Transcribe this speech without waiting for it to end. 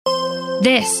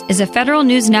This is a Federal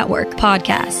News Network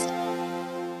podcast.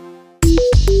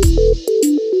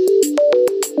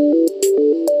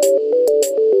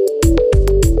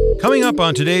 Coming up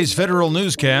on today's Federal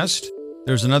Newscast,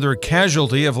 there's another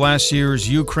casualty of last year's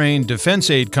Ukraine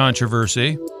defense aid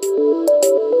controversy.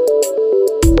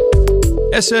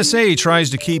 SSA tries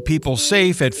to keep people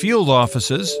safe at field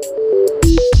offices.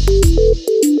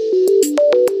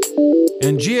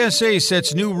 And GSA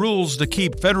sets new rules to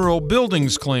keep federal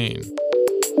buildings clean.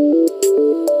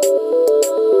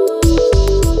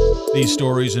 These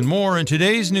stories and more in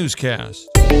today's newscast.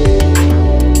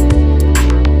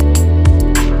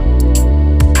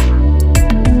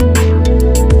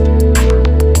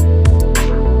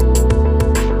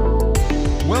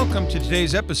 Welcome to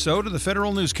today's episode of the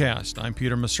Federal Newscast. I'm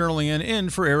Peter Maserlian in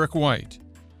for Eric White.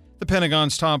 The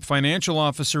Pentagon's top financial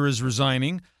officer is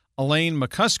resigning. Elaine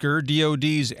McCusker,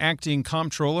 DoD's acting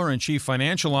comptroller and chief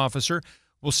financial officer,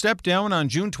 will step down on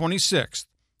June 26th.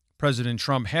 President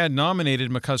Trump had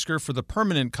nominated McCusker for the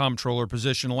permanent comptroller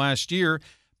position last year,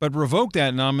 but revoked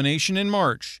that nomination in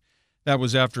March. That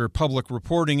was after public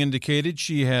reporting indicated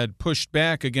she had pushed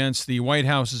back against the White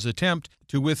House's attempt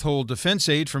to withhold defense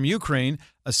aid from Ukraine,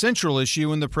 a central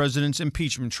issue in the president's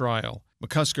impeachment trial.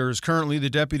 McCusker is currently the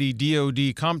deputy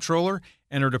DoD comptroller,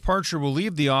 and her departure will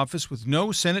leave the office with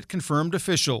no Senate-confirmed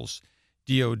officials.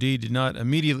 DoD did not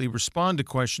immediately respond to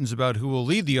questions about who will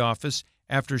lead the office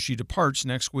after she departs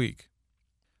next week.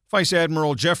 Vice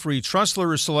Admiral Jeffrey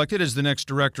Trussler is selected as the next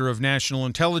Director of National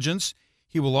Intelligence.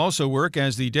 He will also work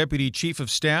as the Deputy Chief of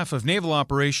Staff of Naval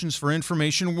Operations for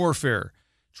Information Warfare.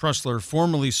 Trussler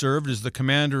formerly served as the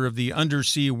commander of the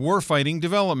Undersea Warfighting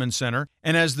Development Center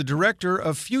and as the Director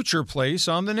of Future Place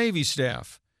on the Navy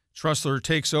staff. Trussler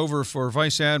takes over for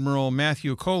Vice Admiral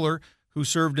Matthew Kohler, who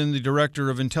served in the Director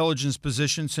of Intelligence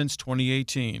position since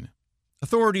 2018.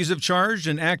 Authorities have charged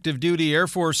an active-duty Air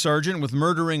Force sergeant with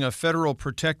murdering a Federal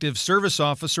Protective Service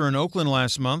officer in Oakland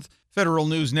last month. Federal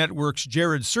News Network's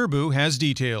Jared Serbu has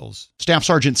details. Staff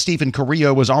Sergeant Stephen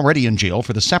Carrillo was already in jail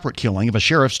for the separate killing of a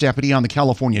sheriff's deputy on the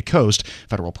California coast.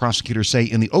 Federal prosecutors say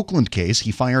in the Oakland case,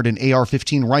 he fired an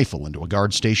AR-15 rifle into a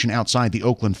guard station outside the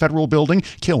Oakland Federal Building,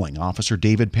 killing Officer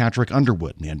David Patrick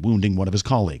Underwood and wounding one of his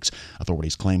colleagues.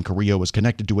 Authorities claim Carrillo was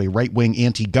connected to a right-wing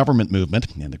anti-government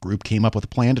movement, and the group came up with a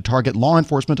plan to target law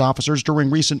enforcement officers during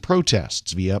recent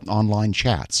protests via online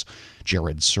chats.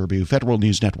 Jared Serbu, Federal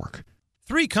News Network.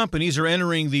 3 companies are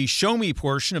entering the Show Me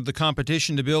portion of the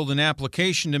competition to build an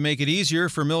application to make it easier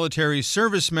for military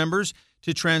service members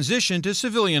to transition to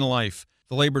civilian life.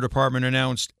 The Labor Department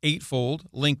announced Eightfold,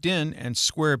 LinkedIn, and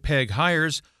Square Peg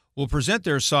Hires will present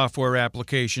their software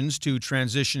applications to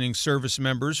transitioning service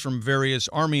members from various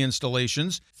Army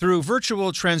installations through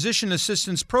virtual transition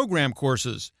assistance program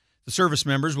courses. The service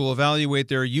members will evaluate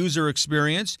their user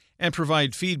experience and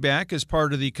provide feedback as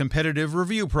part of the competitive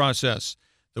review process.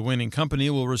 The winning company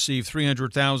will receive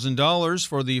 $300,000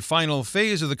 for the final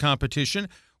phase of the competition,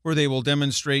 where they will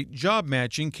demonstrate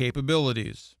job-matching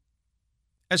capabilities.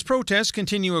 As protests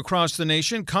continue across the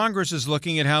nation, Congress is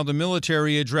looking at how the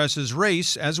military addresses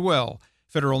race as well.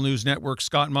 Federal News Network's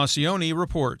Scott Maucione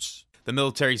reports. The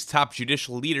military's top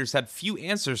judicial leaders had few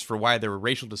answers for why there were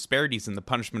racial disparities in the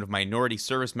punishment of minority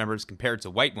service members compared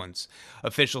to white ones.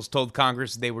 Officials told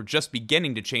Congress they were just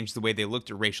beginning to change the way they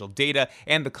looked at racial data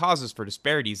and the causes for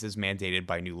disparities as mandated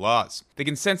by new laws. The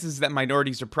consensus is that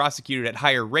minorities are prosecuted at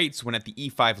higher rates when at the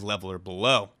E5 level or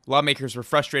below. Lawmakers were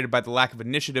frustrated by the lack of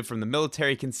initiative from the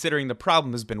military, considering the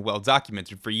problem has been well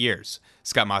documented for years.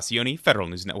 Scott Maucione, Federal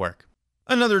News Network.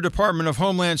 Another Department of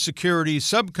Homeland Security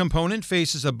subcomponent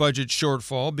faces a budget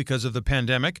shortfall because of the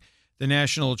pandemic. The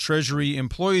National Treasury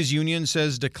Employees Union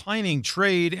says declining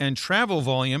trade and travel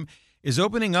volume is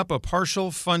opening up a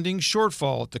partial funding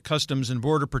shortfall at the Customs and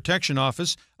Border Protection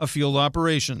Office of Field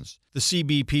Operations. The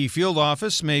CBP Field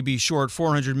Office may be short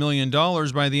 $400 million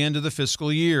by the end of the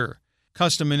fiscal year.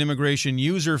 Custom and immigration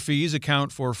user fees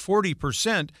account for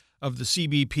 40% of the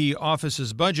CBP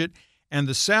office's budget, and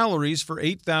the salaries for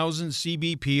 8,000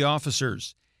 CBP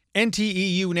officers.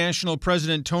 NTEU National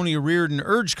President Tony Reardon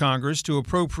urged Congress to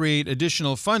appropriate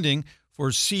additional funding for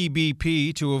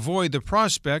CBP to avoid the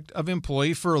prospect of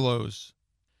employee furloughs.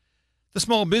 The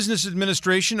Small Business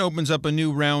Administration opens up a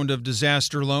new round of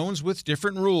disaster loans with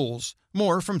different rules.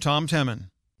 More from Tom Temin.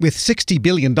 With $60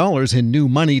 billion in new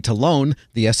money to loan,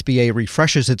 the SBA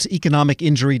refreshes its Economic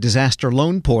Injury Disaster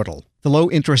Loan Portal. The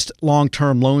low-interest,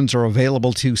 long-term loans are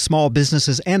available to small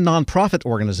businesses and nonprofit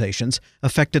organizations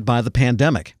affected by the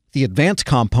pandemic. The advance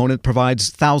component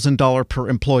provides $1,000 per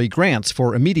employee grants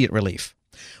for immediate relief.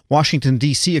 Washington,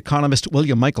 D.C. economist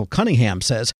William Michael Cunningham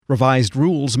says revised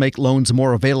rules make loans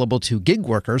more available to gig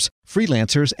workers,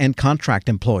 freelancers, and contract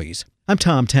employees. I'm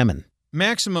Tom Temin.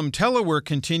 Maximum telework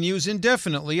continues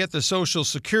indefinitely at the Social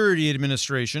Security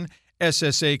Administration.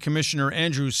 SSA Commissioner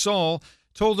Andrew Saul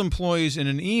told employees in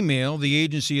an email the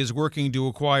agency is working to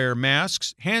acquire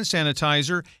masks, hand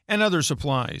sanitizer, and other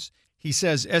supplies. He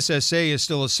says SSA is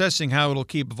still assessing how it'll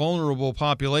keep vulnerable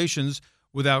populations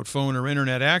without phone or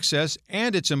internet access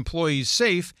and its employees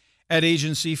safe at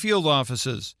agency field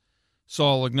offices.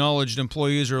 Saul acknowledged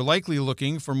employees are likely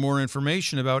looking for more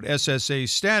information about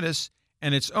SSA's status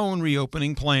and its own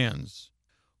reopening plans.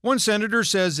 One senator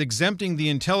says exempting the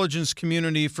intelligence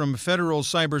community from federal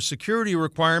cybersecurity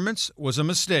requirements was a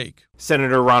mistake.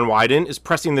 Senator Ron Wyden is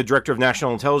pressing the Director of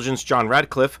National Intelligence, John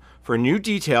Ratcliffe, for new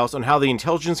details on how the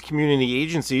intelligence community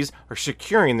agencies are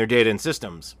securing their data and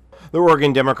systems. The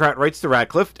Oregon Democrat writes to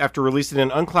Ratcliffe after releasing an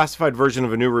unclassified version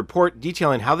of a new report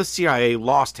detailing how the CIA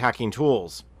lost hacking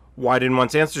tools. Wyden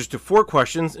wants answers to 4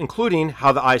 questions, including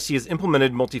how the IC has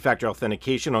implemented multi-factor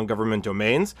authentication on government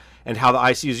domains and how the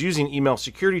IC is using email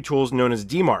security tools known as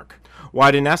DMARC.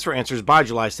 Wyden asked for answers by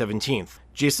July 17th.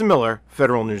 Jason Miller,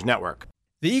 Federal News Network.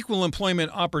 The Equal Employment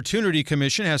Opportunity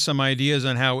Commission has some ideas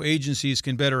on how agencies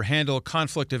can better handle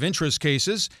conflict of interest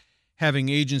cases. Having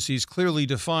agencies clearly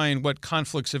define what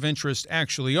conflicts of interest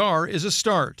actually are is a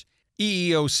start.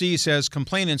 EEOC says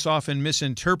complainants often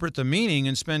misinterpret the meaning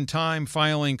and spend time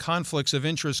filing conflicts of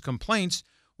interest complaints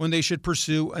when they should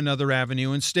pursue another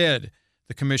avenue instead.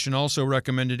 The commission also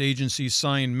recommended agencies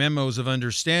sign memos of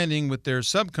understanding with their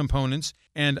subcomponents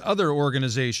and other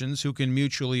organizations who can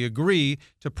mutually agree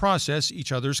to process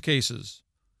each other's cases.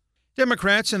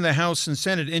 Democrats in the House and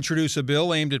Senate introduce a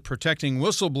bill aimed at protecting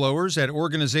whistleblowers at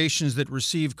organizations that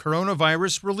receive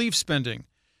coronavirus relief spending.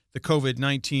 The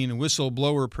COVID-19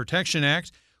 Whistleblower Protection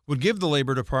Act would give the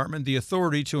Labor Department the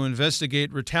authority to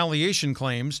investigate retaliation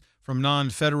claims from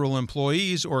non-federal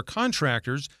employees or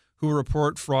contractors who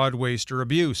report fraud, waste, or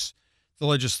abuse. The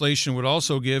legislation would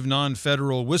also give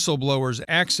non-federal whistleblowers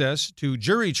access to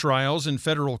jury trials in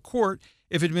federal court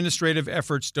if administrative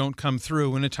efforts don't come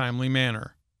through in a timely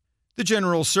manner. The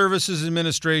General Services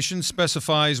Administration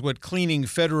specifies what cleaning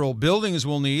federal buildings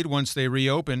will need once they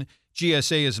reopen.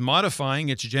 GSA is modifying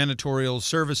its janitorial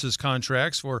services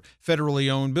contracts for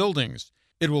federally owned buildings.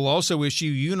 It will also issue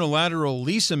unilateral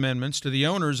lease amendments to the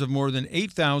owners of more than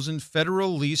 8,000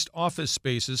 federal leased office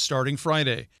spaces starting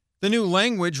Friday. The new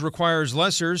language requires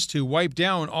lessors to wipe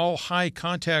down all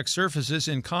high-contact surfaces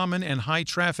in common and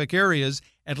high-traffic areas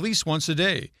at least once a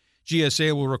day.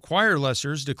 GSA will require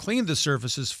lessors to clean the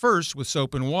surfaces first with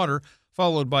soap and water,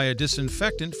 followed by a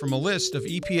disinfectant from a list of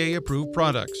EPA-approved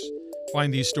products.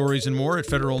 Find these stories and more at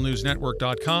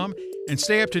federalnewsnetwork.com and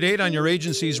stay up to date on your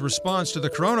agency's response to the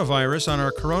coronavirus on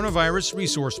our coronavirus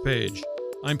resource page.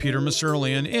 I'm Peter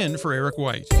Muserlian in for Eric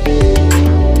White.